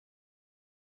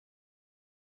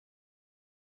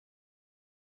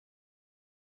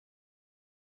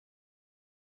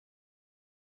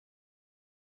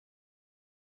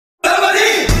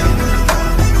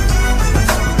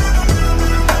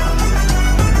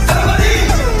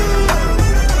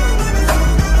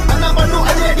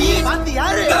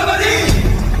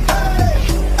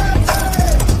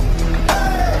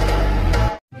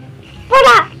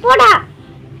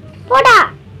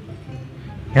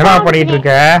என்னடா பண்ணிட்டு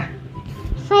இருக்க?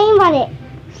 ஸ்லைம் பால்.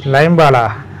 ஸ்லைம் பாலா?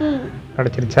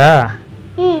 கிடைச்சிருச்சா?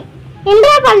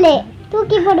 என்டர் பால்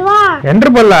தூக்கி போடுவா.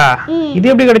 என்டர் பாலா? இது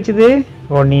எப்படி கிடைச்சது?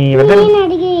 ஓ நீ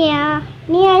அடிக்கிறியா?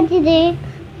 நீ அடிச்சது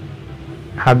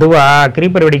அதுவா?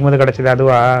 கிரீப்பர் வெடிக்கும்போது கிடைச்சது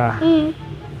அதுவா?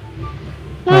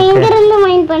 நான் எங்க இருந்து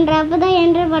மைண்ட் பண்றேன் அப்பதான்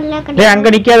என்டர் பால்ல கிடைச்சது. டேய் அங்க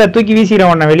நிக்காத, தூக்கி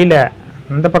வீசிறேன் உன்னை வெளியில.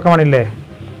 இந்த பக்கமா நில்லு,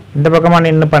 இந்த பக்கமா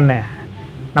நின்னு பண்ணு.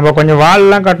 நம்ம கொஞ்சம்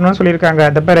வால்லாம் கட்டணும்னு சொல்லியிருக்காங்க.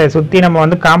 அந்த பேரை சுத்தி நம்ம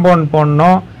வந்து காம்பவுண்ட்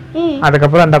போடணும்.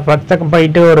 அதுக்கப்புறம் அந்த பச்சக்கம்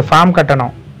போயிட்டு ஒரு ஃபார்ம்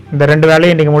கட்டணும். இந்த 2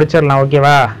 வேலையும் இன்னைக்கு முடிச்சிடலாம்.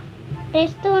 ஓகேவா?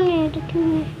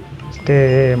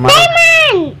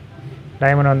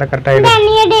 டைமண்ட் வந்தா கரெக்டா இரு.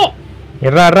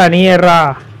 எர்றா நீ எர்றா.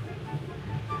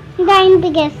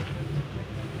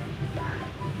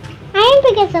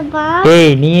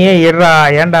 ஏய் நீயே எர்றா.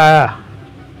 ஏன்டா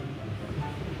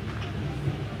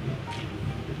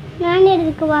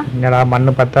என்னடா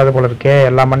மண்ணு பத்தாது போல இருக்கே.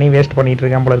 எல்லா மண்ணையும் வேஸ்ட் பண்ணிட்டு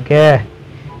இருக்கேன் போல இருக்கே.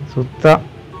 சுத்தம்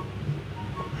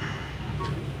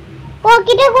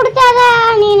ஓகிட்ட கொடுத்தாத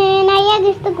நீ நிறைய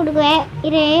கிஃப்ட் கொடுக்குவே.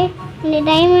 இரு இந்த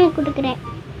டைமண்ட் கொடுக்குறேன்.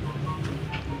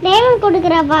 டைமண்ட்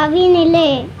கொடுக்குறப்பா வீண் இல்லை.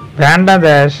 வேண்டாம்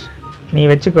தாஷ், நீ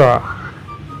வச்சுக்கோ.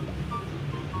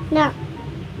 நான்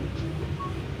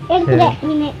எடுத்துறேன்.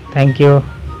 நீ தேங்க் யூ.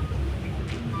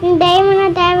 இந்த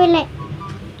டைமண்ட் தேவையில்லை.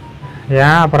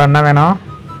 ஏன் அப்புறம் என்ன வேணும்?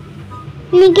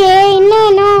 இன்னைக்கு இன்னும்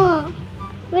வேணும்.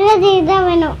 வில்லேஜ் தான்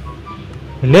வேணும்.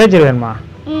 வில்லேஜ் வேணுமா?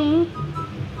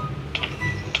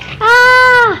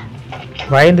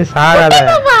 பயந்து சாகாத.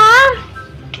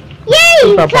 ஏய்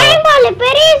ஸ்லைம் பால்,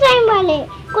 பெரிய ஸ்லைம் பால்.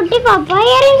 குட்டி பாப்பா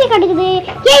எரிஞ்சு கிடக்குது.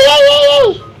 ஏய் ஏய் ஏய்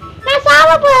ஏய் நான் சாவ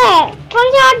போறேன்.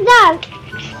 கொஞ்சம் அட்தான்.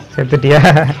 செத்துட்டியா?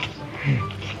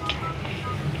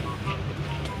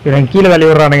 இவன் கீழே தள்ளி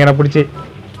விடுறானுங்க என்ன பிடிச்சி.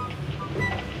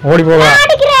 ஓடி போடா.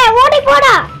 அடிக்கிறேன். ஓடி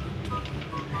போடா.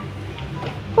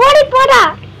 ஓடி போடா.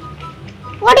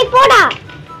 ஓடி போடா.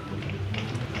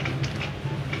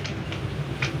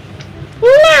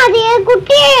 என்ன அது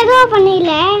குட்டி ஏதோ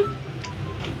பண்ணல.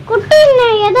 குட்டி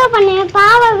ஏதோ பண்ண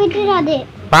பாவ விட்டுறாது.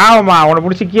 பாவமா உன்னை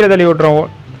பிடிச்சி கீழே தள்ளி விட்டுறோம்.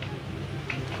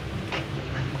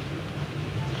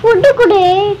 ஃபுட் குடு.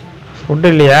 ஃபுட்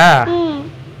இல்லையா?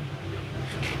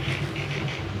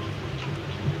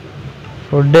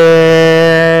 ஃபுட்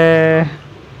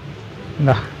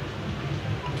இந்தா.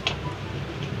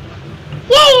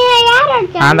 ஏய் யார்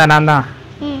அடிச்சா? நான் தான்.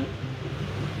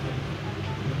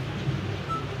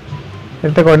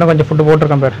 எடுத்துக்கோ, இன்னும் கொஞ்சம் ஃபுட்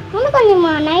போட்டுருக்கேன் பேர். இன்னும்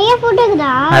கொஞ்சமா? நிறைய ஃபுட் இருக்குதா?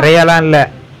 நிறையலாம் இல்ல.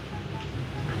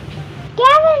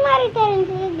 கேவல் மாதிரி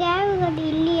தெரிஞ்சு கேவல் கட்டி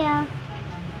இல்லையா?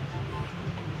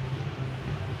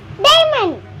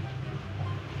 டைமண்ட்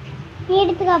நீ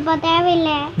எடுத்துக்கப்பா.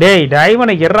 தேவையில்லை. டேய்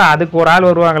டைமண்ட் எர்றா. அதுக்கு ஒரு ஆள்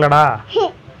வருவாங்களடா.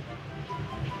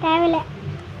 தேவையில்லை.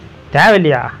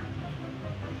 தேவையில்லையா?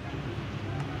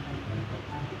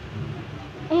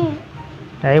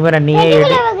 டைமண்ட் நீயே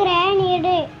எடு. நீ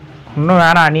எடு. இன்னும்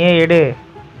வேணாம், நீயே எடு.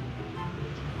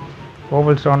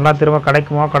 கோபல் ஸ்டோன்லாம் திரும்ப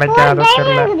கிடைக்குமோ கிடைக்காதோ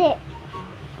தெரியல.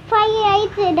 5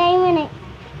 ஐஸ் டைமண்ட்.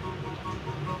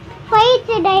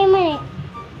 5 டைமண்ட்.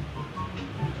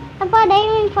 அப்பா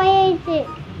டைமண்ட் 5 ஐஸ்.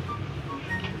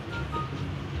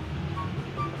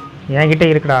 என்கிட்ட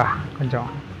இருக்குடா கொஞ்சம்.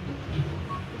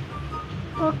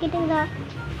 ஓகேடா.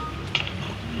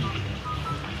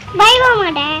 பை வா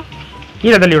மாட்டே.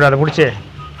 கீழே தள்ளி விடாத புடிச்சு.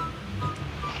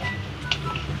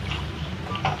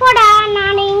 போடா.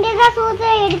 நான் இங்க தான் சூத்த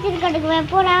எடுத்துட்டு கிடக்குவேன்.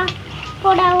 போடா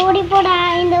போடா ஓடி போடா.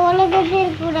 இந்த உலகத்துல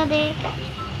இருக்க கூடாது.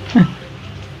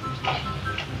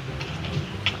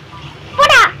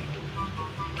 போடா.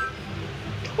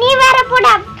 நீ வேற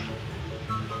போடா.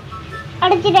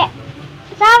 அடிச்சிட.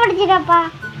 சாவடிச்சிடப்பா.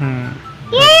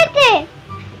 ஏத்து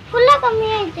ஃபுல்லா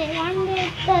கம்மியாயிடுச்சு. 1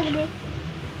 எடுத்தாகுது.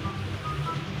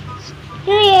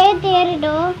 ஏத்து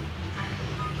ஏறிடோ.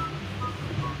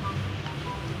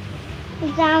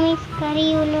 ஜாமிஸ் கறி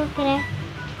உள்ள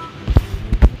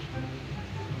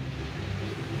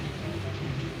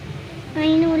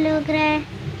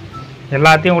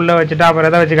எல்லாத்தையும் உள்ள வச்சுட்டா அப்புறம்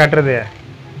எதை வச்சு கட்டுறது?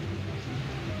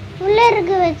 உள்ள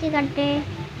இருக்கு வச்சு கட்டு.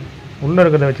 உள்ள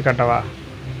இருக்கத வச்சு கட்டவா?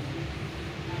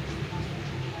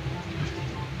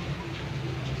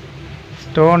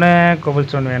 ஸ்டோனு கோபல்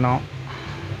ஸ்டோன் வேணும்.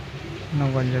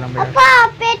 இன்னும் கொஞ்சம் நம்ம அப்பா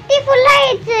பெட்டி ஃபுல்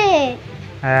ஆயிடுச்சு.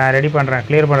 ரெடி பண்ணுறேன்,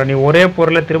 கிளியர் பண்ணுறேன். நீ ஒரே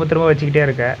பொருளை திரும்ப திரும்ப வச்சுக்கிட்டே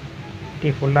இருக்க. டீ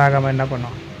ஃபுல்லாகாமல் என்ன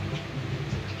பண்ணும்?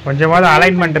 கொஞ்சமாவது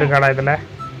அலைன்மெண்ட் இருக்காடா இதில்?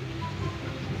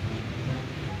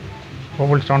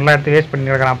 கோபல் ஸ்டோன்லாம் எடுத்து வேஸ்ட் பண்ணி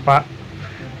கிடக்கிறேன் அப்பா.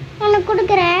 உனக்கு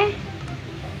கொடுக்குறேன்.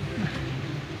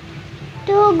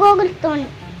 2 கோகுல் ஸ்டோன்.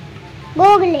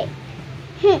 கோகுலே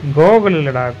கோகுல்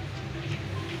இல்லைடா.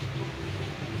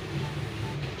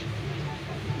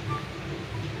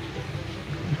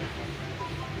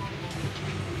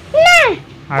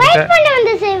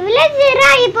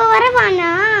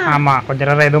 ஆமா கொஞ்ச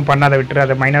நேரம் எதுவும் பண்ணாத விட்டுரு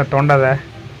அதை மைனர் தோண்டாத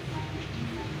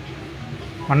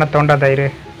மண்ணை தோண்டாத இரு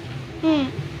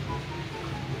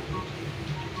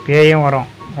பேயும் வரும்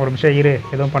ஒரு நிமிஷம் இரு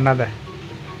எதுவும் பண்ணாத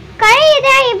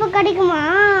கைதான் இப்ப கிடைக்குமா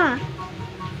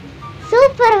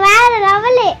சூப்பர் வேற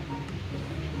லெவல்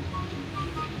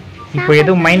இப்போ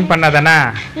எதுவும் மைண்ட் பண்ணாதானா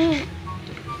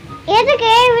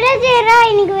எதுக்கு வில்லேஜரா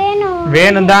எனக்கு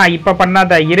வேணும் தான் இப்ப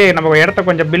பண்ணாத இரு நம்ம இடத்த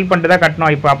கொஞ்சம் பில்ட் பண்ணிட்டு தான்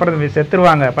கட்டணும் இப்போ அப்புறம்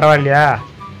செத்துருவாங்க பரவாயில்லையா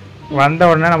வந்த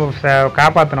உடனே நம்ம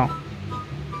காப்பாற்றணும்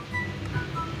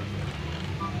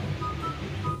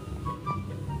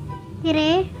இரு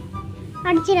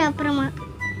அடிச்சிரு அப்புறமா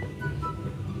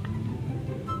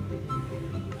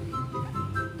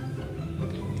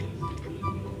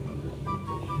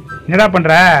என்னடா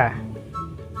பண்ற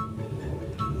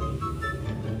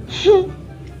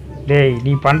டேய்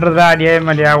நீ பண்றதா அடியே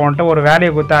மாதிரியா உன்கிட்ட ஒரு வேலையை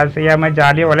கொடுத்தா செய்யாம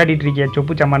ஜாலியா விளையாடிட்டு இருக்கிய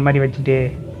சொப்பு சம்மான் மாதிரி வச்சுட்டு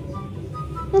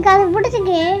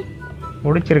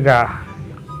பிடிச்சிருக்கா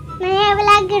நான்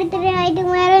விளையாட்டு எடுத்துட்டு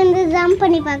ஹைட்டுக்கு மேல இருந்து ஜம்ப்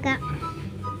பண்ணி பார்க்க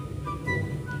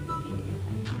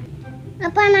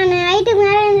அப்பா நான் ஹைட்டுக்கு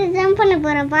மேல இருந்து ஜம்ப் பண்ண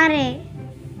போறேன் பாரு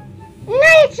என்ன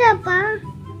ஆயிடுச்சு அப்பா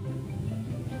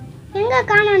எங்க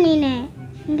காணோம் நீனு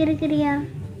இங்க இருக்கிறியா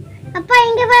அப்பா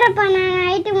இங்க பாருப்பா நான்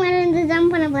ஹைட்டுக்கு மேல இருந்து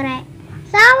ஜம்ப் பண்ண போறேன்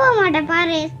சாவ மாட்டேன்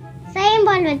பாரு சைன்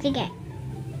பால் வச்சுக்க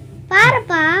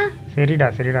பாருப்பா சரிடா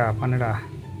பண்ணுடா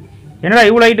என்னடா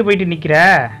இவ்வளவு ஹைட்டு போயிட்டு நிக்கிற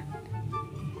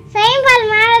சைன் பால்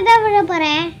மேல தான் விழ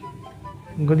போறேன்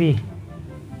குதி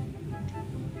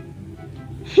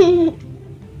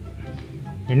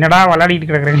என்னடா விளையாடிட்டு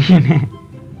கிடக்குற நீ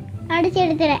அடிச்சு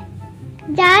எடுத்துறேன்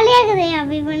ஜாலியா இருக்குதே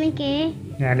அபிமனுக்கு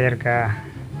ஜாலியா இருக்கா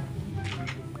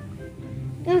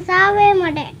நான் சாவே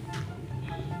மாட்டேன்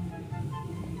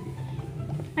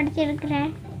அடிச்சு எடுக்கிறேன்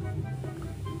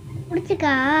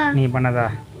பிடிச்சிக்கா நீ பண்ணதா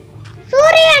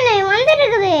சூரியன்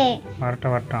வந்துருக்குது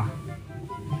வரட்டும்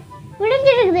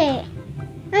விடிஞ்சிருக்குது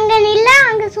அங்க நிலா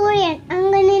அங்க சூரியன்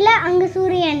அங்க நிலா அங்க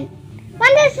சூரியன்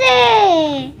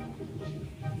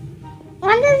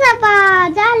வந்துச்சாப்பா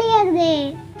ஜாலியா இருக்குது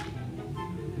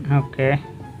ஓகே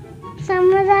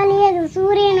செம்ம ஜாலியா இருக்குது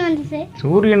சூரியன் வந்துச்சு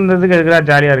சூரியன் இருந்ததுக்கு எதுக்குடா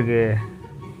ஜாலியா இருக்கு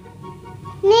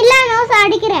நிலா நோச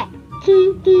அடிக்கிற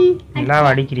நிலாவை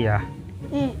அடிக்கிறியா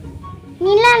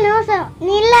நிலா நோச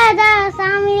நிலாதான்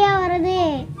சாமியா வருது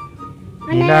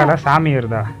நிலால சாமி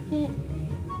வருதா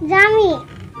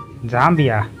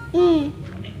ஜாம்பியா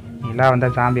நிலா வந்தா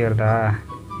ஜாம்பி வருதா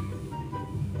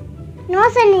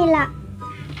நோச நிலா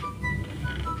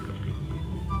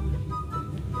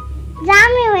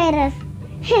ஜாமி வைரஸ்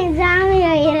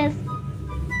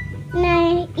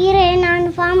நான்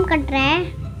ஃபார்ம் கட்டுறேன்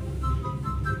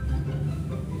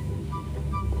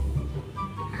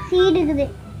சீடு இருக்குது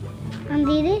அந்த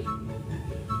இது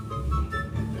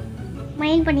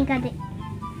மைண்ட் பண்ணிக்காது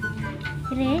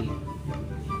இரு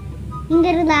இங்க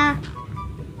இருந்தா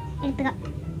எடுத்துக்கா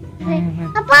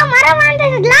அப்பா மரம்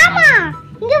வந்தது லாமா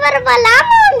இங்க வரப்பா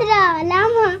லாமா வந்துடா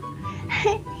லாமா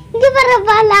இங்க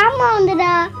வரப்பா லாமா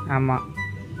வந்துடா ஆமா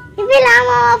இப்ப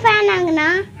லாமாவா ஃபேன் ஆகுனா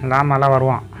லாமாலாம்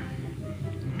வருவான்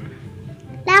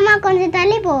லாமா கொஞ்சம்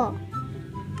தள்ளி போ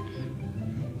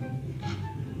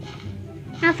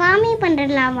நான் ஃபார்மிங்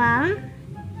பண்றேன் லாமா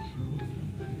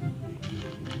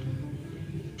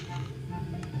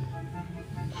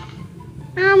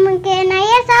நமக்கு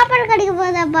நிறைய சாப்பாடு கிடைக்க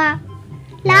போதாப்பா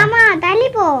லாமா தள்ளி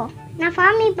போ நான்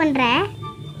ஃபார்மிங் பண்றேன்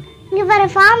இங்க பாரு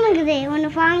ஃபார்ம் இருக்குது ஒன்னு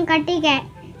ஃபார்ம் கட்டிக்க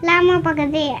லாமா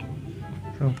பக்கத்தே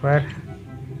சூப்பர்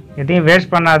எதையும்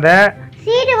வேஸ்ட் பண்ணாத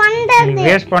சீடு வந்தது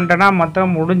வேஸ்ட் பண்ணிட்டனா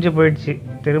மொத்தம் முடிஞ்சு போயிடுச்சு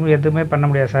திரும்ப எதுவுமே பண்ண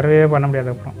முடியாது சர்வே பண்ண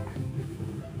முடியாது அப்புறம்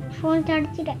ஃபோன்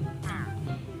அடிச்சிட்டேன்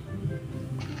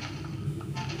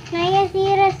நிறைய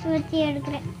சீரியஸ் வச்சு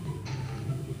எடுக்கிறேன்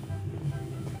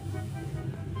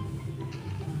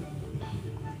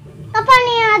அப்பா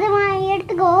நீ அது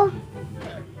எடுத்துக்கோ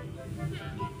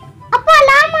அப்பா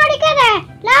லாமா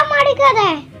அடிக்காத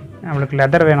அவளுக்கு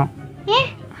லெதர் வேணும்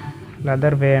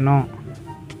லெதர் வேணும்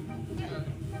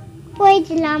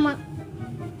போயிடுச்சு லாமா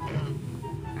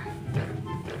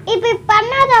இப்ப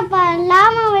பண்ணாதப்பா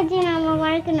லாமா வச்சு நாம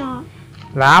வளர்க்கணும்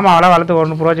லாமாவெல்லாம் வளர்த்து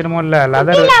ஒன்றும் பிரயோஜனமும் இல்லை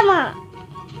லெதர் லாமா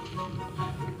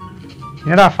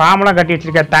என்னடா ஃபார்ம்லாம் கட்டி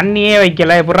வச்சிருக்க தண்ணியே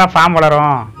வைக்கல எப்படிடா ஃபார்ம்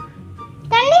வளரும்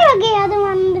தண்ணி வைக்க அது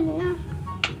வந்துடுனா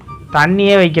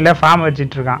தண்ணியே வைக்கல ஃபார்ம்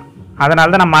வச்சிட்டு இருக்கான்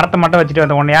அதனால தான் நான் மரத்தை மட்டும் வச்சுட்டு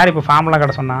வந்தேன் உன்னை யார் இப்போ ஃபார்ம்லாம்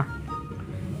கட்ட சொன்னா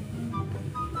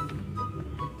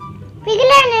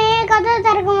பிகிலானே கதவை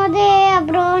திறக்கும் போது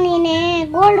அப்புறம் நீனு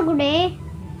கோல்டு கொடு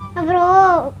அப்புறம்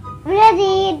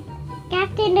விளையாதி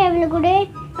கேப்டன் டேபிள் கொடு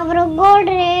அப்புறம்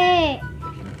கோல்டு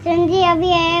செஞ்சு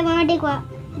அப்படியே மாட்டிக்குவா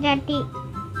ஜட்டி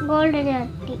கோல்டு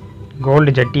ஜட்டி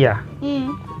கோல்டு ஜட்டியா?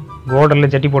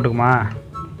 கோல்டில் ஜட்டி போட்டுக்குமா?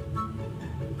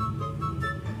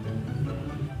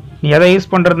 நீ எதை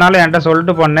யூஸ் பண்ணுறதுனால என்கிட்ட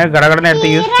சொல்லிட்டு போன கடகடனை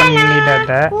எடுத்து யூஸ்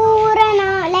பண்ணிட்ட.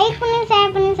 லைக் பண்ணி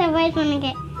ஷேர் பண்ணி சப்ஸ்கிரைப் பண்ணுங்க.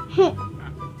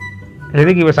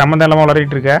 எதுக்கு இவ சம்மந்தம் இல்லாமல்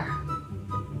வளரிட்டு இருக்க?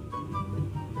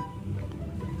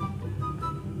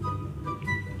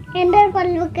 என்டர்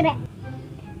பல் வைக்கிறேன்.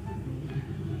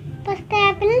 First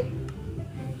apple.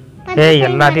 ஏய்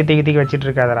எல்லாத்தையும் தூக்கி வச்சிட்டு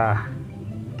இருக்காதடா.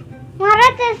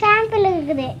 மரத்து சாம்பிள்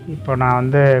இருக்குது. இப்போ நான்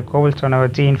வந்து கோவில் ஸ்டோனை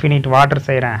வச்சு இன்ஃபினிட் வாட்டர்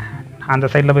செய்கிறேன். அந்த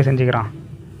சைடில் போய் செஞ்சுக்கிறோம்.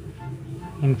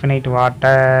 இன்ஃபினிட்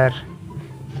வாட்டர்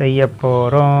செய்ய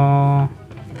போகிறோம்.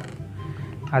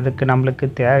 அதுக்கு நம்மளுக்கு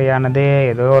தேவையானது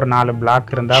ஏதோ ஒரு 4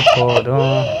 பிளாக் இருந்தால்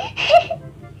போதும்.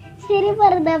 சரி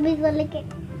பரதா அப்படி சொல்லிக்க.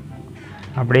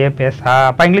 அப்படியே பேசா.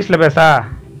 அப்பா இங்கிலீஷில் பேசா.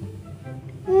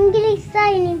 இங்கிலீஷ்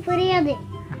தான் எனக்கு புரியாது.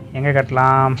 எங்கே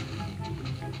கட்டலாம்?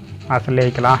 வாசல்ல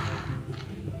வைக்கலாம்.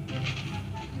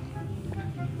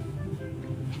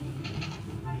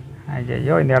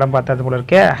 ஐயோ இந்த இடம் பார்த்தது போல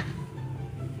இருக்கே.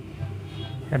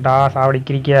 ஏடா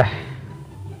சாவடிக்கிறீங்க.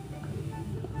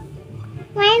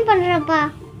 மைண்ட் பண்ணுறப்பா.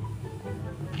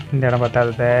 இந்த இடம்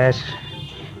பார்த்தாது தேஷ்.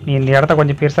 நீ இந்த இடத்த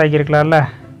கொஞ்சம் பெருசாகி இருக்கலாம்ல.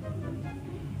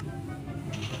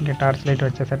 இங்கே டார்ச் லைட்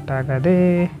வச்சா செட் ஆகாது.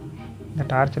 இந்த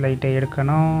டார்ச் லைட்டை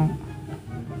எடுக்கணும்.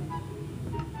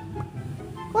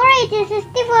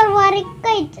 64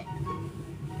 வரைக்கும்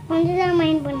கொஞ்சம் தான்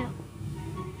மைண்ட் பண்ண.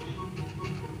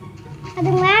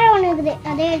 அதுக்கு மேலே ஒன்று இருக்குது,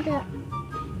 அதே எடுத்துதான்.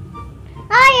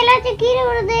 எல்லாத்தையும் கீழே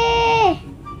விடுது.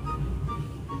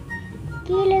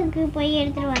 கீழேக்கு போய்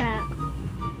எடுத்துட்டு வரா.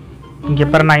 இங்கே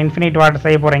பாரு நான் இன்ஃபினிட் வாட்டர்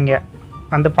செய்ய போகிறேன். இங்கே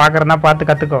வந்து பார்க்குறதுனா பார்த்து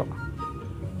கற்றுக்கோ.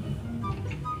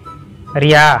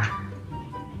 சரியா?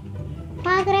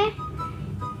 பார்க்குறேன்.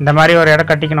 இந்த மாதிரி ஒரு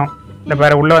இடம் கட்டிக்கணும். இந்த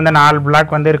பாரு உள்ளே வந்து 4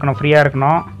 பிளாக் வந்து இருக்கணும், ஃப்ரீயாக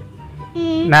இருக்கணும்.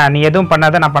 நீ எதுவும்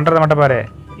பண்ணாத, நான் பண்ணுறதை மட்டும் பாரு.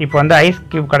 இப்போ வந்து ஐஸ்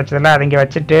கியூப் கிடச்சதில்ல, அதை இங்கே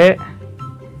வச்சுட்டு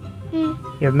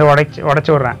இது வந்து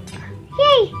உடச்சி விட்றேன்.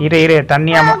 இரு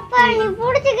தண்ணியாம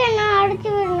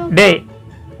டேய்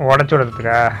உடச்சி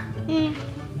விடுறதுக்கா?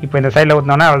 இப்போ இந்த சைடில்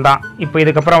ஊற்றினோன்னா அவள் தான். இப்போ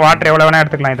இதுக்கப்புறம் வாட்டர் எவ்வளோ வேணால்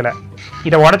எடுத்துக்கலாம். இதில்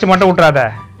இதை உடச்சி மட்டும் விட்றாத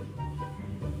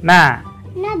என்ன.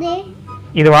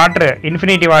 இது வாட்ரு,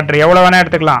 இன்ஃபினிட்டி வாட்ரு, எவ்வளோ வேணால்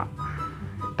எடுத்துக்கலாம்.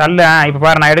 தள்ளு. இப்போ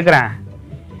பாரு நான் எடுக்கிறேன்.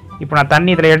 இப்போ நான் தண்ணி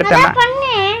இதில்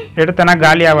எடுத்தேன்னா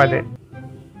காலி ஆகாது.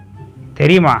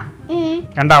 தெரியுமா?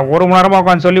 ஏண்டா 1 மணி நேரமாக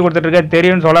உட்காந்து சொல்லி கொடுத்துட்டு இருக்க,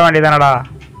 தெரியும்னு சொல்ல வேண்டியதானடா.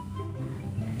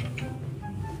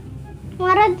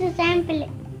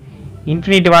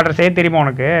 இன்ஃபினிட்டி வாட்டர் செய்ய தெரியுமா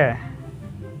உனக்கு?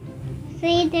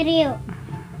 தெரியும்.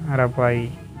 அரப்பாய்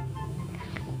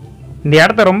இந்த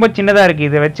இடத்த ரொம்ப சின்னதாக இருக்குது.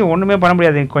 இதை வச்சு ஒன்றுமே பண்ண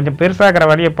முடியாது. கொஞ்சம் பெருசாகிற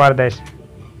வழியை பாரு தேஷ்.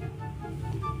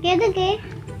 எதுக்கு?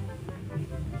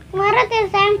 மரத்தை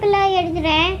சாம்பிளாக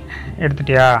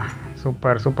எடுத்துட்டியா?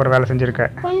 சூப்பர் வேலை செஞ்சுருக்க.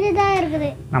 கொஞ்சம் தான் இருக்குது.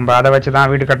 நம்ம அதை வச்சு தான்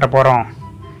வீடு கட்ட போகிறோம்.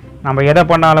 நம்ம எதை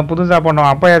பண்ணாலும் புதுசாக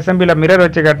பண்ணுவோம். அப்போ எஸ்எம்பியில் மிரர்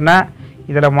வச்சு கட்டினா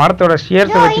இதில் மரத்தோட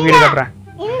ஷேர்ஸை வச்சு வீடு கட்டுறேன்.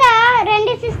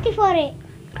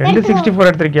 264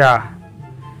 எடுத்திருக்கியா?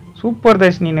 சூப்பர்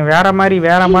தேஷ். நீ வேற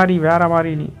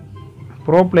மாதிரி நீ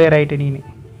ப்ரோ பிளேயர் ஆகிட்டு நீ.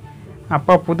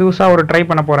 அப்போ புதுசாக ஒரு ட்ரை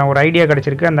பண்ண போகிறேன். ஒரு ஐடியா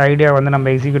கிடச்சிருக்கு. அந்த ஐடியா வந்து நம்ம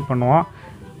எக்ஸிக்யூட் பண்ணுவோம்.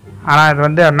 ஆனால் அது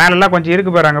வந்து மேலெல்லாம் கொஞ்சம்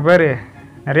இருக்குது பாரு. அங்கே பேர்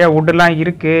நிறையா வுட்டெல்லாம்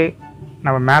இருக்குது.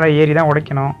 நம்ம மேலே ஏறி தான்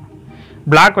உடைக்கணும்.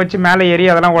 பிளாக் வச்சு மேலே ஏறி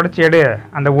அதெல்லாம் உடச்சி எடு.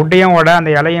 அந்த வுட்டையும்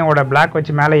அந்த இலையும் பிளாக்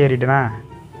வச்சு மேலே ஏறிட்டுனா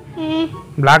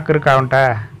பிளாக் இருக்கா அவன்கிட்ட?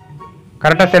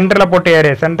 கரெக்டாக சென்டரில் போட்டு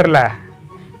ஏறு. சென்டரில்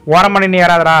ஓரம் பண்ணி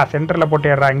ஏறாதடா. சென்டரில் போட்டு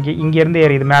ஏறா. இங்கேருந்து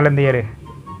ஏறு. இது மேலேருந்து ஏறு.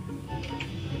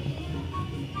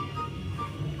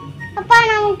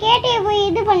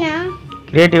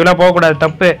 கிரியேட்டிவ்லாம் போகக்கூடாது,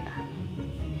 தப்பு.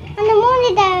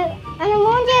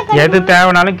 எது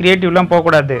தேவைனாலும் கிரியேட்டிவ்லாம்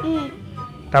போகக்கூடாது,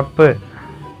 தப்பு.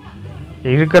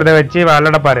 இருக்கிறத வச்சு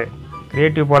விளையாட பாரு.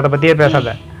 கிரியேட்டிவ் போகிறத பற்றியே பேசாத.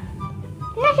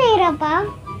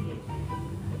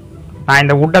 நான்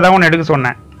இந்த வுட்டை தான் ஒன்று எடுக்க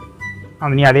சொன்னேன்.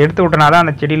 நீ அதை எடுத்து விட்டனா தான்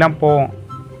அந்த செடியெலாம் போகும்.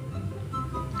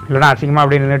 இல்லைனா அசிங்கமாக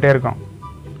அப்படியே நின்றுட்டே இருக்கும்.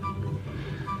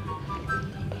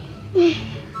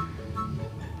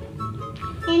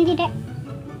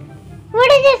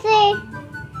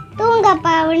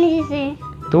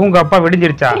 தூங்கப்பா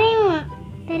விடிஞ்சிருச்சா?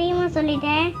 தெரியுமா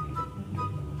சொல்லிட்டேன்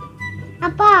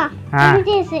அப்பா.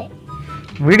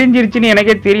 விடிஞ்சிருச்சுன்னு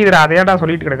எனக்கே தெரியுதுடா. அதையாடா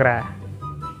சொல்லிட்டு கிடக்குற.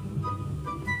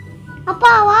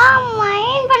 அப்பா வா,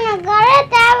 மைன் பண்ண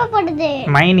தேவைப்படுது.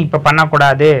 மைன் இப்போ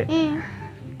பண்ணக்கூடாது.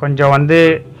 கொஞ்சம் வந்து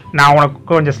நான் உனக்கு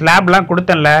கொஞ்சம் ஸ்லாப்லாம்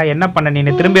கொடுத்தேன்ல, என்ன பண்ண நீ?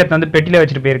 திரும்பி எடுத்து வந்து பெட்டியில்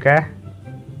வச்சுட்டு போயிருக்க.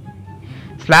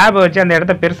 ஸ்லாபை வச்சு அந்த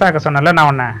இடத்த பெருசாக்க சொன்னல நான்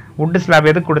உன்னை. வுட்டு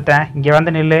ஸ்லாப் எதுக்கு கொடுத்தேன்? இங்கே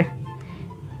வந்து நில்லு.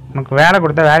 உனக்கு வேலை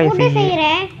கொடுத்த வேலையை செய்ய.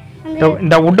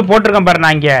 இந்த வுட்டு போட்டிருக்கேன் பாரு.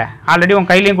 நான் இங்கே ஆல்ரெடி உன்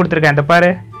கையிலையும் கொடுத்துருக்கேன். இந்த பாரு,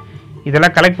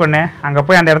 இதெல்லாம் கலெக்ட் பண்ணு. அங்கே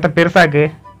போய் அந்த இடத்த பெருசாக்கு.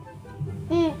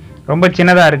 ரொம்ப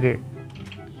சின்னதாக இருக்குது.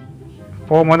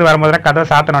 போகும்போது வரும்போதெல்லாம் கதவை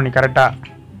சாத்தணும் நீ கரெக்டாக.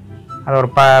 அது ஒரு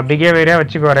பிஹேவியரே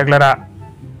வச்சுக்கோ ரெகுலராக.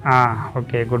 ஆ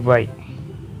ஓகே, குட் பை.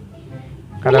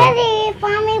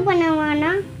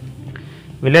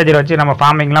 வில்லேஜில் வச்சு நம்ம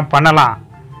ஃபார்மிங்லாம் பண்ணலாம்.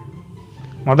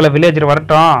 முதல்ல வில்லேஜில்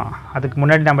வரட்டும். அதுக்கு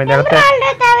முன்னாடி நம்ம இந்த இடத்த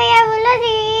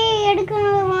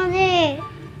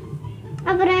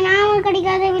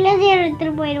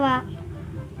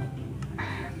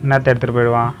என்னத்தை எடுத்துகிட்டு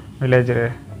போயிடுவான் வில்லேஜரு?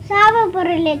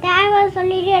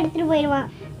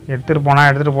 எடுத்துகிட்டு போனால்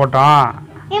எடுத்துகிட்டு போட்டோம்.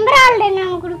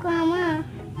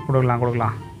 கொடுக்கலாம்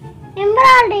கொடுக்கலாம்.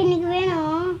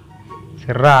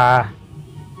 சரிடா.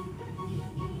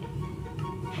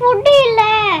 ஃபுட் இல்ல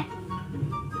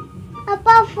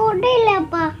அப்பா, ஃபுட்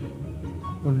இல்லப்பா.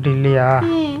 ஃபுட் இல்லையா?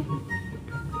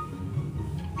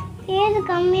 ஏது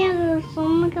கம்மியாகுது,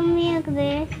 சும்மா கம்மியாகுது.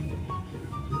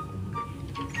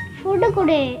 ஃபுட்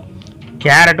கொடு.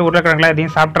 கேரட் உருளைக்கிழங்குலாம்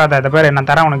எதையும் சாப்பிட்றாத. அதை பேர் நான்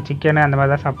தரேன் உனக்கு சிக்கன் அந்த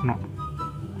மாதிரி தான் சாப்பிடணும்.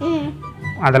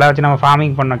 அதெல்லாம் வச்சு நம்ம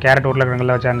ஃபார்மிங் பண்ணோம். கேரட்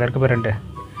உருளைக்கிழங்குலாம் வச்சு அங்கே இருக்கு போய் 2.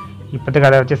 இப்போத்துக்கு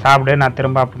அதை வச்சு சாப்பிடு. நான்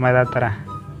திரும்ப அப்புறமா ஏதாவது தரேன்.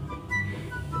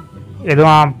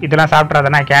 எதுவும் இதெல்லாம்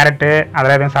சாப்பிட்றாதண்ணா, கேரட்டு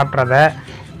அதெல்லாம் எதுவும் சாப்பிட்றாத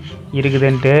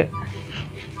இருக்குதுன்ட்டு.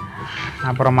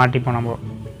 அப்புறம் மாட்டிப்போம் நம்ம.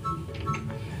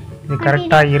 இது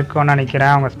கரெக்டாக இருக்கும்னு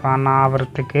நினைக்கிறேன். அவங்க ஸ்பான்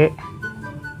ஆகிறதுக்கு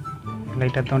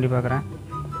லைட்டாக தோண்டி பார்க்குறேன்.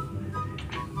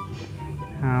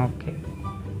 ஓகே,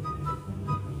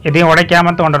 எதையும்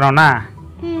உடைக்காமல் தோண்டணும்னா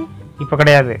இப்போ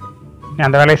கிடையாது. நீ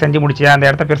அந்த வேலையை செஞ்சு முடிச்சியா? அந்த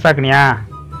இடத்த பெருசாக்குனியா?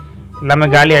 எல்லாமே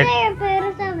காலி ஆகிடுச்சு.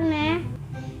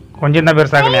 கொஞ்சம் தான்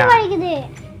பெருசாக்குனியா?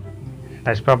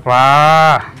 தஷ் பாப்பா,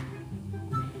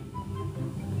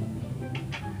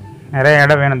 நிறைய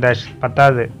இடம் வேணும் தஷ்,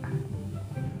 பத்தாது.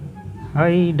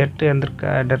 ஐ டர்ட்டு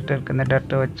வந்துருக்கா? டர்ட்டு இருக்கு. இந்த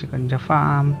டர்ட்டை வச்சு கொஞ்சம்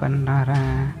ஃபார்ம்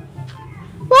பண்ணுறேன்.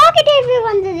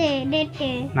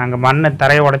 நாங்கள் மண்ணை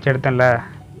தரையை உடைச்சி எடுத்தோம்ல.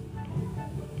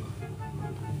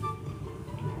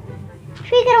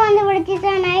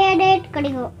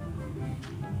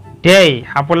 டேய்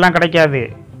அப்படிலாம் கிடைக்காது.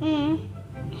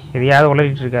 எதையாவது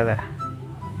உளறிட்டு இருக்காத.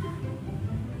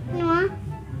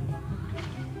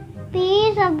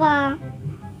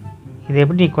 இது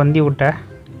எப்படி நீ கொந்தி விட்ட?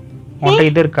 உன்கிட்ட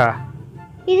இது இருக்கா?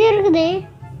 இது இருக்குது.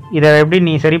 இதை எப்படி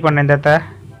நீ சரி பண்ண? இந்த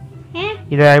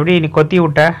இதை எப்படி நீ கொத்தி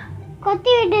விட்ட?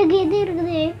 கொத்தி விட்டு இது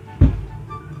இருக்குது.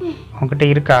 உன்கிட்ட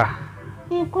இருக்கா?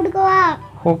 கொடுக்கவா?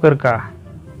 ஹூக் இருக்கா?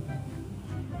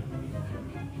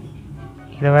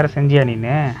 இதை வேற செஞ்சியா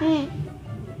நீனு?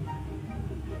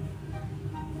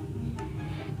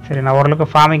 சரி, நான் ஓரளவுக்கு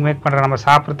ஃபார்மிங் மேக் பண்ணுறேன். நம்ம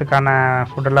சாப்பிட்றதுக்கான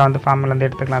ஃபுட்டெல்லாம் வந்து ஃபார்ம்லேருந்து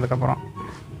எடுத்துக்கலாம். அதுக்கப்புறம்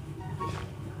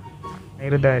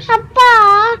இருதாஷ். அப்பா,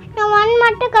 நான் ஒன்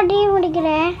மட்டும் கட்டி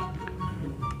முடிக்கிறேன்.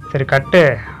 சரி கட்டு.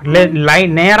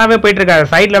 லைன் நேராகவே போயிட்டு இருக்கா?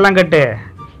 சைட்லலாம் கட்டு.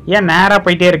 ஏன் நேராக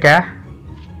போயிட்டே இருக்க?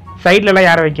 சைட்லலாம்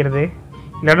யாரை வைக்கிறது?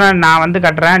 இல்லைன்னா நான் வந்து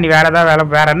கட்டுறேன். நீ வேறு ஏதாவது வேலை,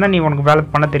 வேறு என்ன நீ உனக்கு வேலை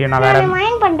பண்ண தெரியும்? நான் வேறு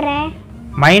மைன் பண்ணுறேன்.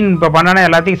 மைன் இப்போ பண்ணனா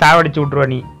எல்லாத்தையும் சாவடிச்சு விட்ருவ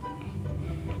நீ.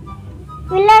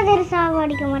 வில்லாதர்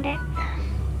சாவடிக்க மாட்டேன்.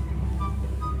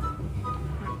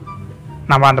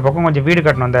 நம்ம அந்த பக்கம் கொஞ்சம் வீடு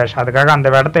கட்டணும் தர்ஷ். அதுக்காக அந்த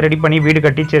இடத்த ரெடி பண்ணி வீடு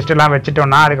கட்டி செஸ்ட்டெல்லாம்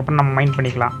வச்சுட்டோம்னா அதுக்கப்புறம் நம்ம மைண்ட்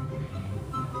பண்ணிக்கலாம்.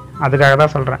 அதுக்காக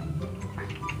தான் சொல்கிறேன்.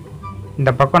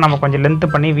 இந்த பக்கம் நம்ம கொஞ்சம்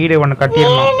லென்த்து பண்ணி வீடு ஒன்று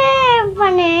கட்டிடணும்.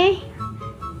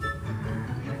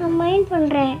 மைண்ட்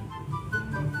பண்ணுறேன்.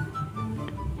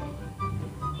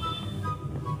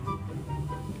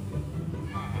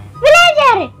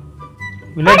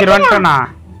 வில்லேஜர் வந்துட்டோண்ணா.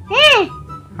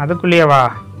 அதுக்குள்ளேயே வா.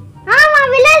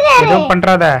 எதுவும்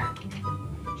பண்ணுறாத.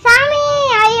 சாமி,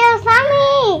 ஐயோ சாமி,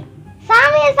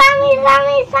 சாமி சாமி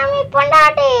சாமி சாமி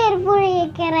பொண்டாட்டி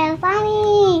புடிக்கிற சாமி,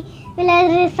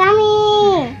 வில்லேஜர் சாமி.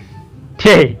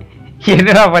 டேய்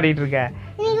என்னடா பண்ணிட்டு இருக்க?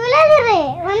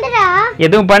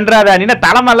 எதுவும் பண்றாதா? நீ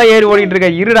தலைமெல்லாம் ஏறி ஓடிட்டு இருக்க.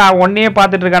 இருடா, உன்னையே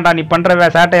பாத்துட்டு இருக்கான்டா நீ பண்ற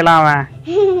சேட்டையெல்லாம். அவன்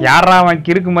யாரா? அவன்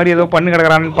கிறுக்கு மாதிரி ஏதோ பண்ணு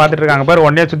கிடக்குறான்னு பாத்துட்டு இருக்காங்க பாரு.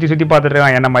 உன்னையே சுத்தி சுத்தி பாத்துட்டு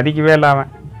இருக்கான். என்னை மதிக்கவே இல்லை. அவன்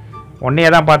உன்னையே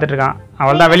தான் பாத்துட்டு இருக்கான்.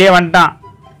 அவள் தான் வெளியே வந்துட்டான்.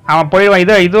 அவன்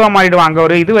போயிடுவான். இதுவா மாறிடுவான். அங்கே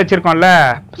ஒரு இது வச்சிருக்கோம்ல,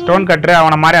 ஸ்டோன் கட்டுற.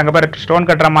 அவனை மாதிரி அங்கே பாரு, ஸ்டோன்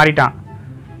கட்டுற மாறிட்டான்.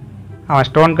 அவன்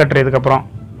ஸ்டோன் கட்டுற. இதுக்கப்புறம்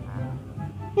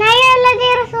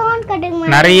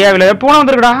நிறைய பூனை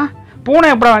வந்துருக்குடா. பூனை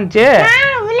எப்படா வந்துச்சு?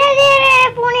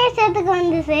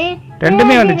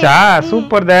 ரெண்டுமே வந்துச்சா?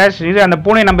 சூப்பர் தர்ஷ். இது அந்த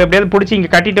பூனை நம்ம எப்படியாவது பிடிச்சி இங்கே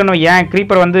கட்டிட்டோன்னு ஏன்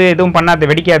க்ரீப்பர் வந்து எதுவும் பண்ணாது,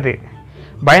 வெடிக்காது,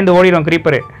 பயந்து ஓடிடும்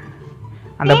க்ரீப்பரு.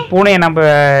 அந்த பூனையை நம்ம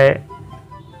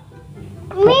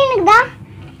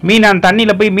மீன் அந்த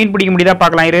தண்ணியில் போய் மீன் பிடிக்க முடியுதா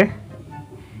பார்க்கலாம். இரு,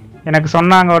 எனக்கு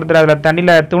சொன்னாங்க ஒருத்தர். அதில்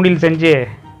தண்ணியில் தூண்டில் செஞ்சு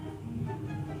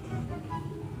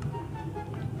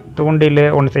தூண்டில்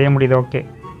ஒன்று செய்ய முடியுது. ஓகே,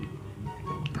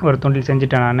 ஒரு தூண்டில்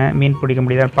செஞ்சுட்டேன் நான். மீன் பிடிக்க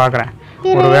முடியுதான்னு பார்க்குறேன்.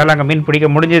 ஒரு வேளை அங்கே மீன் பிடிக்க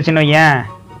முடிஞ்சிச்சுன்னு ஏன்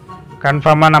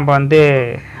கன்ஃபார்மாக நம்ம வந்து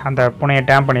அந்த பூனையை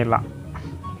டேம் பண்ணிடலாம்.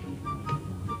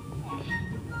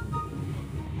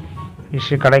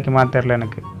 ஃபிஷ் கிடைக்குமா தெரியல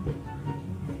எனக்கு.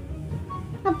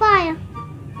 அப்பா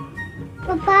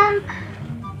அப்பா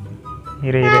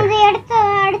இரு இரு. நான் அதை எடுத்து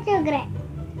அடிச்சு வைக்கிறேன்.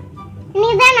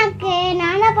 நீதான்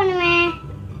நான் தான் பண்ணுவேன்.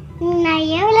 நான்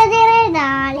எவ்வளோ நேரம்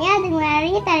ஜாலியாக அதுக்கு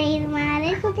மேலேயே இது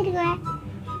மேலே சுற்றிருக்குவேன்.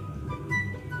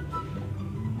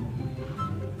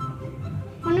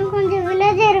 உனக்கு கொஞ்சம்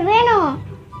வில்லேஜர் வேணும்.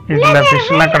 இதுல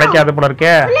ஃபிஷ்லாம் கிடைக்காது போல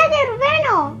இருக்கே. வில்லேஜர்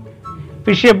வேணும்.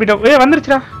 ஃபிஷ் எப்படி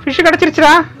வந்துருச்சுடா. ஃபிஷ்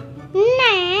கிடைச்சிருச்சுடா. என்ன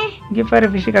இங்க பாரு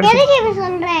ஃபிஷ் கிடைச்சு. எதுக்கு இப்படி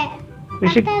சொல்ற?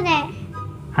 ஃபிஷ்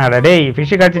அட டேய்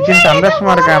ஃபிஷ் கிடைச்சிச்சு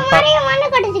சந்தோஷமா இருக்கேன் அப்பா. மண்ணு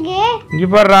கடிச்சுக்கு. இங்க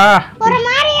பாருடா. ஒரு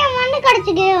மாதிரியே மண்ணு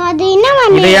கடிச்சுக்கு. அது என்ன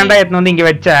மண்ணு? இதை ஏன்டா எடுத்து வந்து இங்க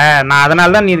வச்ச? நான்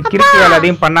அதனால தான் நீ கிறுக்கு வேலை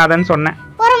அதையும் பண்ணாதன்னு சொன்னேன்.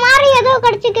 ஒரு மாதிரி ஏதோ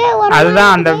கடிச்சுக்கு.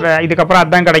 அதுதான் அந்த இதுக்கப்புறம்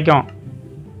அதான் கிடைக்கும்.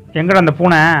 எங்கடா அந்த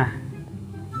பூனை?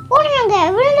 பூனை அங்க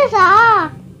விழுந்துச்சா?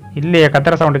 இல்லையே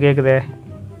கத்துற சவுண்ட் கேக்குதே.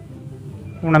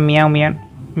 பூனை மியாவ் மியான்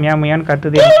மியாவ் மியான்னு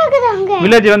கத்துது.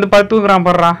 வில்லேஜ் வந்து பார்த்து தூக்குறான்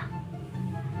பாடுறா.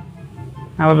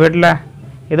 அவன் பெட்ல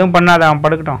எதுவும் பண்ணாத அவன்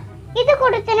படுக்கட்டும். இது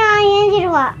கொடுத்தனா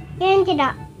ஏஞ்சிடா.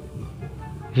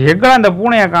 எங்கடா அந்த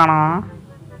பூனைய காணோம்?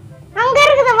 அங்க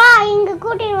இருக்குது வா இங்க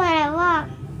கூட்டிட்டு வர வா.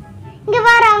 இங்க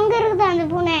வர அங்க இருக்குது அந்த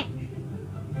பூனை.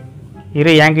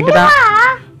 இரு என்கிட்ட தான்.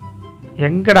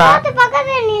 எங்கடா? சோத்து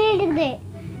பக்கத்துல நின்னுடுது.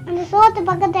 அந்த சோத்து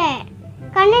பக்கத்துல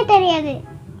கண்ணே தெரியாது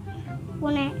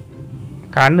பூனை.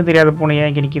 கண்ணு தெரியாத பூனை ஏன்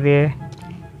இங்க நிக்குது?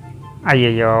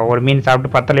 ஐயோ ஒரு மீன்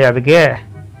சாப்பிட்டு பத்தலையா அதுக்கு?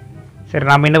 சரி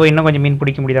நான் இன்னும் கொஞ்சம் மீன்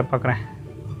பிடிக்க முடியுதா பார்க்குறேன்.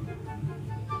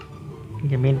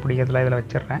 இங்கே மீன் பிடிக்கிறதுல இதில்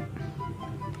வச்சிடுறேன்.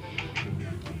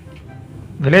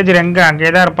 வில்லேஜர் எங்கே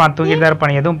அங்கே தான் இருப்பான், தூங்கிட்டு தான்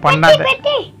இருப்பான். எதுவும் பண்ணாத.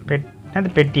 அது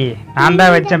பெட்டி நான்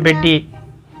தான் வச்சேன். பெட்டி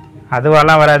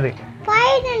அதுவெல்லாம் வராது.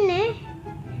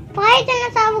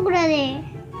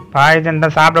 பாய்சன்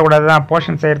தான் சாப்பிடக்கூடாது தான்.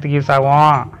 போர்ஷன் செய்யறதுக்கு யூஸ்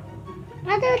ஆகும்.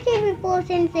 அதை வச்சு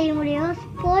போர்ஷன் செய்ய முடியும்.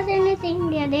 போர்ஷனே செய்ய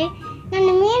முடியாது.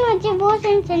 நான் மீன் வச்சு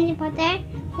போர்ஷன் செஞ்சு பார்த்தேன்.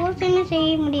 போர்ஷன்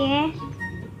செய்ய முடியும்.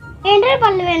 என்ற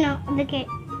பல்லு வேணும் அதுக்கு.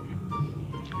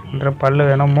 என்ற பல்லு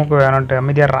வேணும் மூக்கு வேணும்ட்டு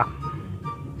அமைதியாடுறா.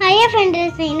 ஐயா ஃப்ரெண்ட்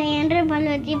செய்யணும். என்ற பல்லு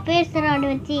வச்சு பேசுறாடு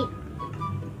வச்சு.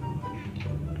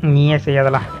 நீயே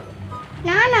செய்யாதலாம்.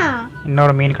 நானா?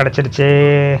 இன்னொரு மீன் கிடைச்சிருச்சு.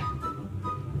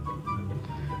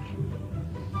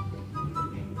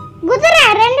 குதிரை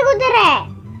 2 குதிரை.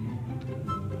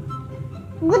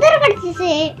 குதிரை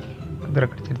கிடைச்சிச்சு. குதிரை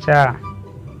கிடைச்சிருச்சா?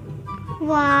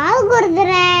 வா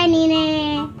குதிரை நீனே.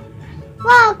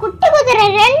 வா குட்டி குதிரை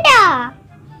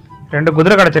 2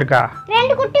 குதிரை கிடைச்சிருக்கா?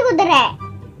 2 குட்டி குதிரை.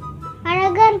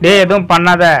 அழகா இருக்கு. டேய் எதுவும்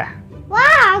பண்ணாத. வா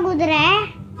குதிரை.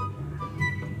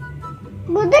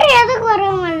 குதிரை எதுக்கு வர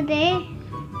மாட்டுது?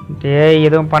 டேய்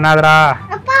எதுவும் பண்ணாதடா.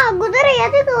 அப்பா குதிரை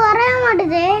எதுக்கு வர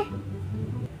மாட்டுது?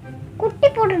 குட்டி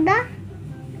போட்டுடா.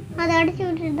 அதை அடிச்சு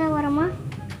விட்டுட்டா வரமா?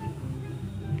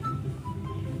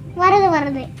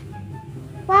 வருது.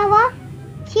 வா வா.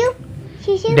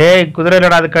 டேய் குதிரை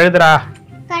இல்லடா அது கழுதுடா.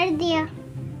 கழுதியா?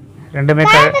 ரெண்டுமே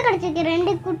கிடைச்சிருக்கு.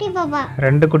 2 குட்டி பாப்பா.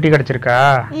 2 குட்டி கிடைச்சிருக்கா?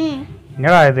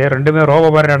 என்னடா இது ரெண்டுமே ரோபோ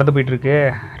மாதிரி நடந்து போயிட்டு இருக்கு.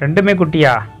 ரெண்டுமே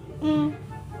குட்டியா?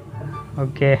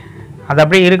 ஓகே அது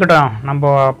அப்படியே இருக்கட்டும்.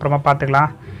 நம்ம அப்புறமா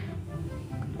பார்த்துக்கலாம்.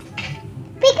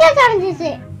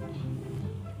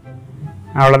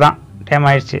 அவ்வளோதான். டைம்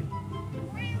ஆயிடுச்சு.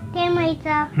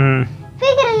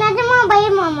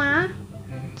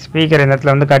 ஸ்பீக்கர் இந்த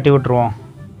இடத்துல வந்து கட்டி விட்டுருவோம்.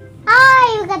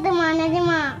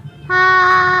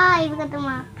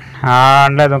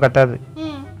 எதுவும் கத்தாது.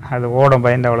 அது ஓடும்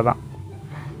பயந்து. அவ்வளோதான்.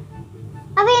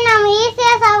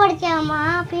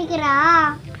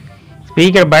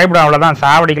 ஸ்பீக்கர் பயப்படும். அவ்வளோதான்.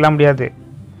 சாவடிக்கலாம் முடியாது.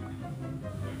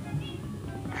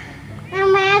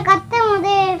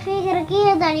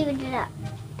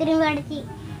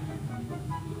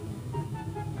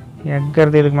 எங்க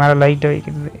இருந்து இதுக்கு மேல லைட்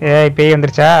வைக்கிறது? ஏய் பேய்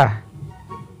வந்துருச்சா?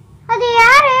 அது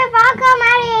யாரு? பாக்க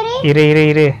மேல ஏறி.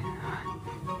 இரு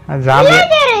அது ஜாம்பி.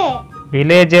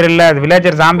 வில்லேஜர் இல்ல, அது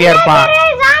வில்லேஜர் ஜாம்பியா இருப்பான்.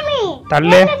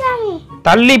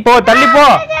 தள்ளி போ.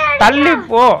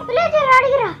 வில்லேஜர்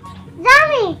அடிக்குறா.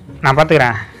 ஜாம்பி. நான்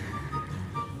பாத்துக்கறேன்.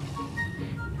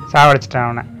 சாவடிச்சிட்டேன்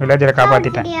அவனை. வில்லேஜரை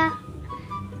காப்பாத்திட்டேன்.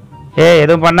 ஏய்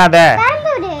எதுவும் பண்ணாத.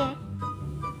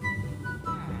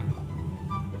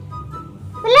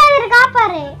 வில்லேஜர்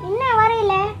காப்பாரு. என்ன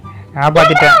வரையில?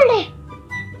 காப்பாத்திட்டேன்.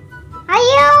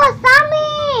 ஐயோ சாமி.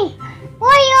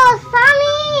 ஓயோ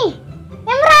சாமி.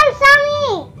 எமரால்ட் சாமி.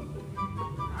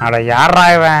 அட யாரா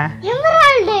இவன்?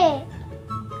 எமரால்ட்.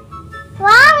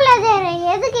 வாவ்லதேர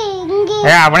எதுக்கு இங்க?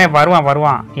 அவனே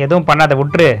வருவான். எதுவும் பண்ணாத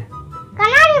விட்டுரு.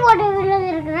 கண்ணாடி போட்டு விழுந்து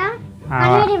இருக்குடா.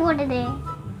 கண்ணாடி போடுதே.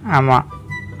 ஆமா.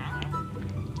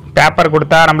 பேப்பர்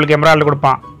கொடுத்தா நம்மளுக்கு எமரால்ட்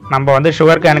கொடுப்பான். நம்ம வந்து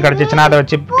சுகர் கேன் கிடைச்சிச்சுனா அதை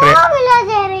வச்சு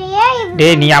வாவ்லதேர ஏய்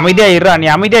டேய் நீ அமைதியா இருடா, நீ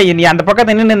அமைதியா நீ அந்த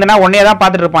பக்கத்துல நின்று இருந்தனா உன்னையே தான்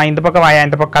பார்த்துட்டு இருப்பான். இந்த பக்கம் வாயா,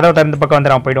 இந்த பக்கம் கதவை திறந்து பக்கம்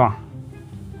வந்துடுவான், போயிடுவான்.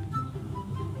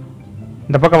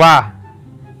 இந்த பக்கம் வா,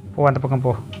 போ அந்த பக்கம்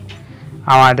போ.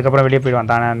 அவன் அதுக்கப்புறம் வெளியே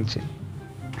போயிடுவான் தானே இருந்துச்சு.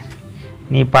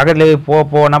 நீ பக்கத்துல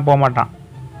போனா போக மாட்டான்.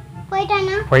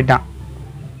 போயிட்டான்.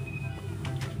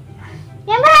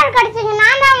 எமரால்ட் கிடைச்சது,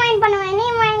 நான் தான் மைண்ட் பண்ணுவேன், நீ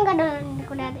மைண்ட் பண்ண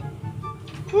கூடாது.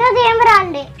 இன்னொரு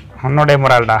எமரால்ட். உன்னோட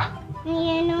எமரால்டா? நீ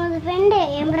என்னோட ஃப்ரெண்ட்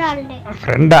எமரால்ட்.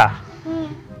 ஃப்ரெண்டா?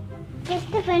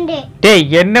 Just friend. டேய்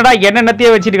என்னடா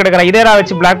என்னென்னத்தையே வச்சிட்டு கிடக்குற, இதேடா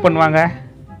வச்சு பிளாக் பண்ணுவாங்க.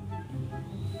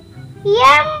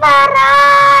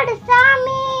 எமரால்ட்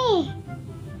சாமி.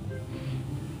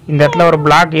 இந்த இடத்துல ஒரு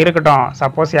பிளாக் இருக்கட்டும்.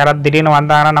 சப்போஸ் யாராவது திடீர்னு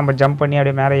வந்தாங்கன்னா நம்ம ஜம்ப் பண்ணி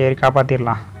அப்படியே மேலே ஏறி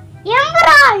காப்பாத்திடலாம்.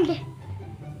 எமரால்ட்.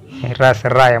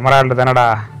 சர்ரா எமரால்டு தானடா.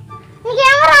 நீ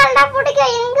எமரால்டா புடிக்க,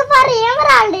 இங்க பாரு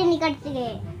எமரால்ட் நீ கிடைச்சிருக்கு.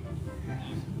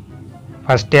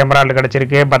 ஃபர்ஸ்ட் எமரால்டு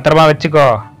கிடைச்சிருக்கு, பத்திரமா வச்சுக்கோ.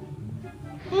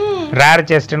 ரேர்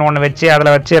செஸ்ட்னு ஒன்று வச்சு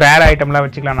அதில் வச்சு ரேர் ஐட்டம்லாம்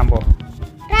வச்சுக்கலாம் நம்ம.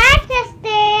 ரேர் செஸ்ட்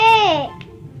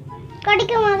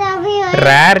கிடைக்கும் போது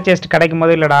ரேர் செஸ்ட் கிடைக்கும்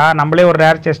போது இல்லைடா, நம்மளே ஒரு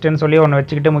ரேர் செஸ்ட்னு சொல்லி ஒன்று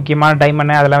வச்சுக்கிட்டு முக்கியமான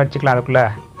டைமண்ட் அதெல்லாம் வச்சுக்கலாம் அதுக்குள்ளே.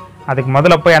 அதுக்கு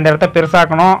முதல்ல போய் அந்த இடத்த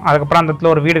பெருசாக்கணும், அதுக்கப்புறம் அந்த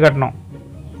இடத்துல ஒரு வீடு கட்டணும்.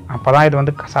 அப்போ தான் இது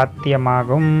வந்து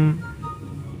சாத்தியமாகும்.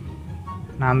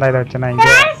 நான் தான் இதை வச்சேன்னா இங்கே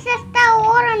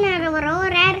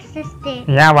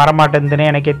ஏன் வரமாட்டேங்குதுன்னு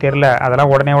எனக்கே தெரியல.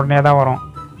 அதெல்லாம் உடனே தான் வரும்.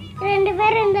 ரெண்டு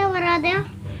பேர் இருந்தா வராதா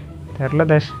தெரியல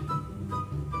தேஷ்.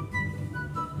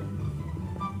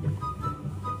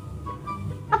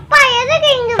 அப்பா எதுக்கு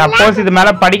இங்க சப்போஸ் இது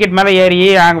மேல படிக்கட் மேல ஏறி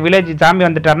அங்க வில்லேஜ் சாம்பி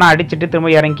வந்துட்டாருன்னா அடிச்சிட்டு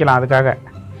திரும்ப இறங்கிக்கலாம். அதுக்காக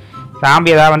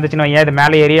சாம்பி ஏதாவது வந்துச்சுன்னா ஏன் இது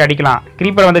மேல ஏறி அடிக்கலாம்.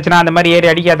 கிரீப்பர் வந்துச்சுன்னா அந்த மாதிரி ஏறி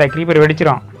அடிக்காத, கிரீப்பர்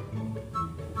வெடிச்சிரும்.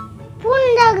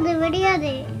 பூண்டாகுது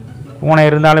வெடியாது. பூனை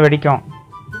இருந்தாலும் வெடிக்கும்.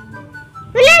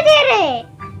 வில்லேஜர்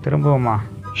திரும்பவுமா?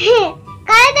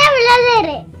 கழுதை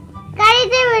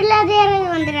வில்லேஜர்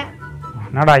வந்துறா.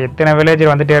 என்னடா எத்தனை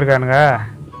வில்லேஜர் வந்துட்டே இருக்கானுங்க.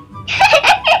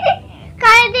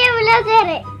 கழுதை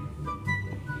வில்லேஜர்.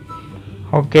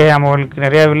 ஓகே, நம்மளுக்கு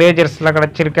நிறைய வில்லேஜர்ஸ்லாம்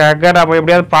கிடைச்சிருக்காங்க. நம்ம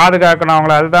எப்படியாவது பாதுகாக்கணும்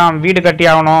அவங்கள. அதுதான் வீடு கட்டி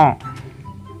ஆகணும்.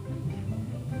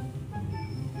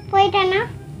 போயிட்டானா?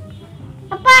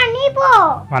 அப்பா நீ போ.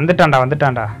 வந்துட்டான்டா.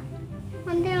 வந்துட்டானா?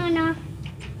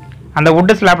 அந்த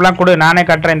வுட் ஸ்லாப்லாம் கொடு, நானே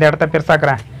கட்டுறேன். இந்த இடத்த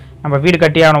பெருசாக்குறேன். நம்ம வீடு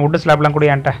கட்டி ஆகணும். வுட் ஸ்லாப்லாம் கொடு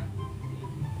என்கிட்ட.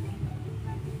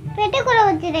 பெட்டிக்குள்ள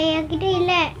வச்சிரேன், என்கிட்ட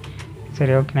இல்ல.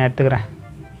 சரி ஓகே, நான் எடுத்துக்கிறேன்.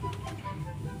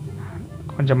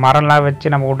 கொஞ்சம் மரம்லாம்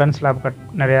வச்சு நம்ம உடன் ஸ்லாப்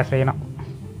நிறையா செய்யணும்.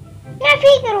 நான்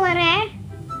சீக்கிரம் வரேன்.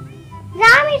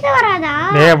 ஜாமிஸ் வராதா?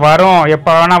 வரும்,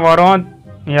 எப்போ வேணா வரும்.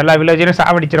 நீ எல்லா வில்லேஜையும்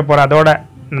சாவடிச்சிட போற. அதோட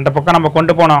இந்த பக்கம் நம்ம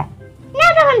கொண்டு போனோம்.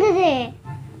 என்ன வந்தது?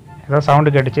 ஏதோ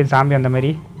சவுண்டு கேட்டுச்சு, சாம்பி அந்த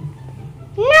மாதிரி.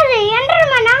 என்னது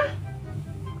எண்டர்மேனா?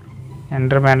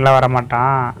 எண்டர்மேன்லாம் வர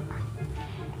மாட்டான்.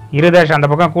 இருதேஷ் அந்த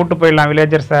பக்கம் கூட்டு போயிடலாம்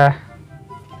வில்லேஜர்ஸ.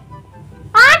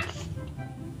 ஆர்ட்ஸ்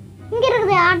இங்க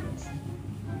இருக்குது.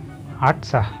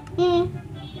 ஆர்ட்ஸா?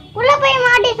 உள்ள போய்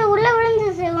மாட்டிச்சு, உள்ள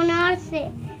விழுந்துச்சு. ஒன்னு ஆர்ட்ஸ்,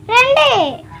 ரெண்டு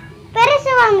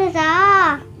பெருசு வாங்குச்சா,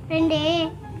 ரெண்டு.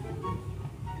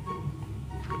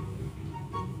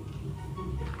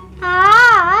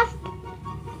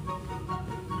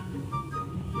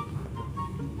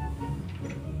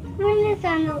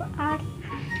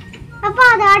 அப்பா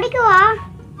அது அடிக்குவா?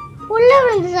 உள்ள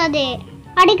விழுந்துச்சு, அது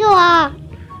அடிக்குவா?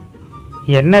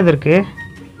 என்னது இருக்கு?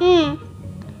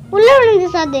 உள்ள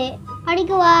விழுந்துச்சு, அது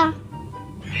அடிக்குவா?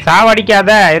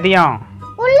 சாவடிக்காத எதையும்.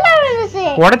 உள்ள விழுந்துச்சு.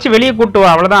 உடைச்சு வெளியே கூட்டு வா,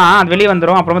 அவ்வளவுதான். அது வெளியே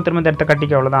வந்துடும். அப்புறமா திரும்ப இந்த இடத்த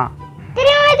கட்டிக்க, அவ்வளவுதான்.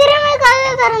 திரும்ப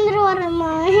கதவை திறந்துட்டு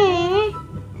வரமா?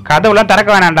 கதவுலாம் திறக்க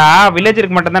வேணாம்டா,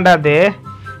 வில்லேஜருக்கு மட்டும் தான்டா அது.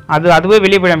 அதுவே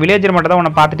வெளியே போயிடும். வில்லேஜர் மட்டும் தான்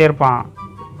உன்னை பார்த்துட்டே இருப்பான்.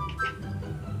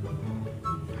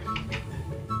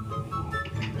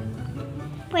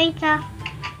 போயிட்டா?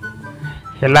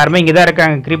 எல்லாருமே இங்கே தான்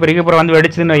இருக்காங்க. கிரீப்பர் வந்து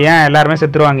வெடிச்சதுன்னு ஏன் எல்லாருமே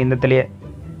செத்துருவாங்க இந்த இடத்துலயே.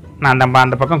 நான்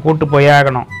அந்த பக்கம் கூட்டு போயே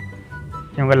ஆகணும்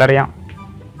இவங்க எல்லாரையும்.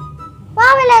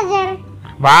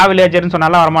 வா வில்லேஜர்னு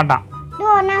சொன்னாலும் வரமாட்டான்.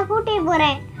 நான் கூட்டிட்டு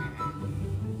போறேன்.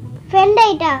 ஃப்ரெண்ட்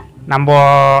ஐட்டா நம்ம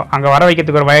அங்கே வர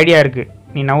வைக்கிறதுக்கு ஒரு ஐடியா இருக்கு.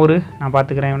 நீ நவுறு, நான்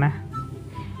பார்த்துக்கிறேன் இவனை.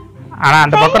 ஆனால்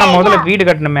அந்த பக்கம் நம்ம முதல்ல வீடு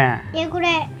கட்டணுமே. என் கூட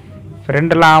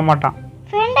ஃப்ரெண்டெல்லாம் ஆக மாட்டான்.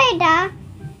 ஃப்ரெண்ட் ஐட்டா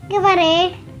இங்கே பாரு,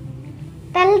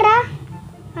 தல்றா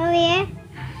அவையே.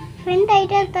 ஃப்ரெண்ட்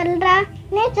ஐட்டா தல்றா.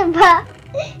 நேச்சப்பா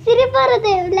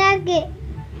சிரிப்பாருது.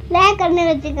 பிளாக் கண்ணு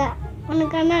வச்சுக்கா. ஒன்று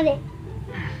கண்ணாடி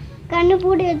கண்ணு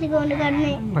பூட்டி வச்சுக்கோ. ஒன்று கண்ணு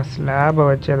ஸ்லாபை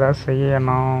வச்சு ஏதாவது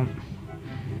செய்யணும்.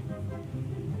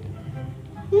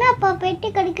 என்னப்பா பெட்டி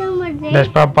கடிக்க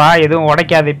மாட்டேன். பாப்பா எதுவும்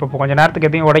உடைக்காது. இப்போ கொஞ்ச நேரத்துக்கு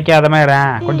எதையும் உடைக்காத மாதிரி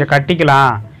கொஞ்சம்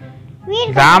கட்டிக்கலாம்.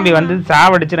 சாம்பி வந்து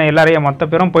சாவடிச்சு எல்லாரையும் மொத்த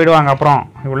பேரும் போயிடுவாங்க. அப்புறம்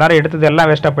இவ்வளோ எடுத்தது எல்லாம்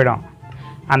வேஸ்ட்டாக போயிடும்.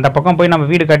 அந்த பக்கம் போய் நம்ம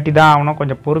வீடு கட்டி தான் ஆகணும்.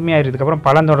 கொஞ்சம் பொறுமையாக இருக்கிறதுக்கப்புறம்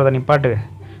பழந்தோடதை நிப்பாட்டு.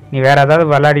 நீ வேறு ஏதாவது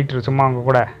விளையாடிட்டு இரு சும்மா அவங்க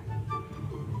கூட.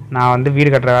 நான் வந்து வீடு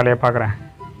கட்டுற வேலையை பார்க்குறேன்.